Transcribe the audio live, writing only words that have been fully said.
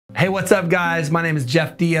Hey, what's up, guys? My name is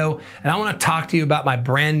Jeff Dio, and I want to talk to you about my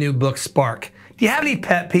brand new book, Spark. Do you have any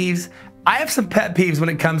pet peeves? I have some pet peeves when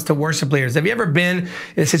it comes to worship leaders. Have you ever been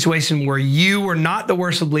in a situation where you were not the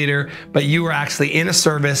worship leader, but you were actually in a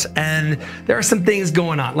service and there are some things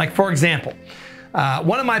going on? Like, for example,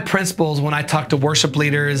 one of my principles when I talk to worship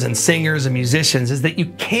leaders and singers and musicians is that you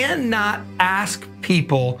cannot ask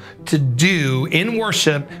people to do in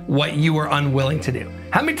worship what you are unwilling to do.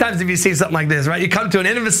 How many times have you seen something like this, right? You come to an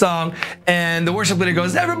end of a song and the worship leader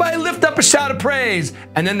goes, "Everybody lift up a shout of praise."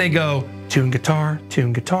 And then they go, tune guitar,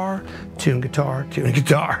 tune guitar, tune guitar, tune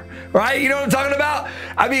guitar, right? You know what I'm talking about?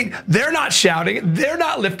 I mean, they're not shouting. They're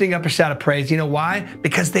not lifting up a shout of praise. You know why?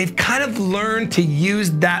 Because they've kind of learned to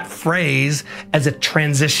use that phrase as a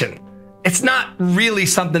transition. It's not really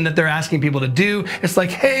something that they're asking people to do. It's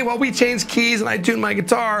like, hey, while we change keys and I tune my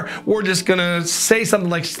guitar, we're just gonna say something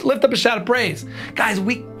like, lift up a shout of praise. Guys,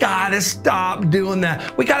 we gotta stop doing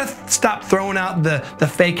that. We gotta stop throwing out the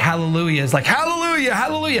fake hallelujahs, like hallelujah,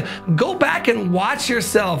 hallelujah. Go back and watch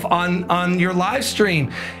yourself on your live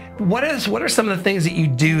stream. What are some of the things that you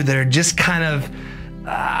do that are just kind of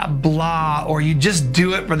blah, or you just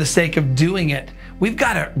do it for the sake of doing it? We've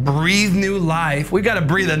got to breathe new life. We've got to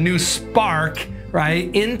breathe a new spark,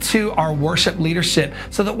 right, into our worship leadership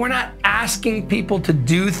so that we're not asking people to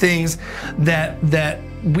do things that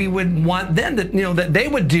we would want them to, that they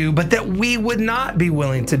would do, but that we would not be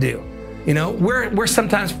willing to do. You know, we're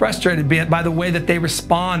sometimes frustrated by the way that they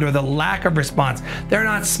respond or the lack of response. They're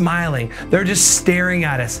not smiling. They're just staring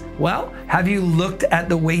at us. Well, have you looked at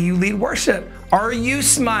the way you lead worship? Are you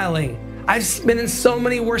smiling? I've been in so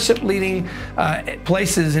many worship leading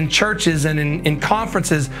places in churches and in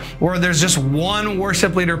conferences where there's just one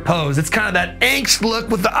worship leader pose. It's kind of that angst look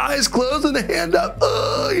with the eyes closed and the hand up.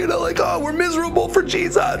 Like, oh, we're miserable for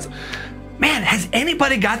Jesus. Man, has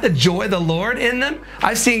anybody got the joy of the Lord in them?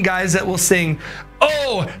 I've seen guys that will sing,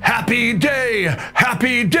 "Oh, happy day,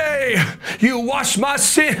 you wash my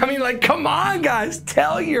sin." I mean, like, come on, guys,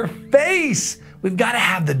 tell your face. We've got to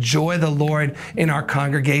have the joy of the Lord in our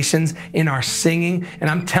congregations, in our singing. And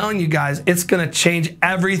I'm telling you guys, it's going to change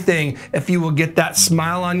everything if you will get that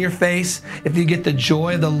smile on your face. If you get the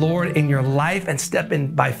joy of the Lord in your life and step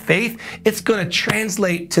in by faith, it's going to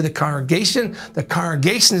translate to the congregation. The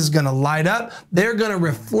congregation is going to light up. They're going to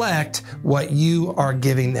reflect what you are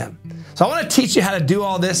giving them. So I want to teach you how to do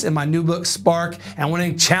all this in my new book, Spark, and I want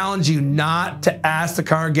to challenge you not to ask the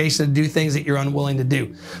congregation to do things that you're unwilling to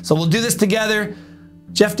do. So we'll do this together.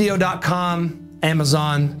 JeffDio.com,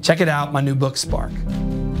 Amazon. Check it out, my new book, Spark.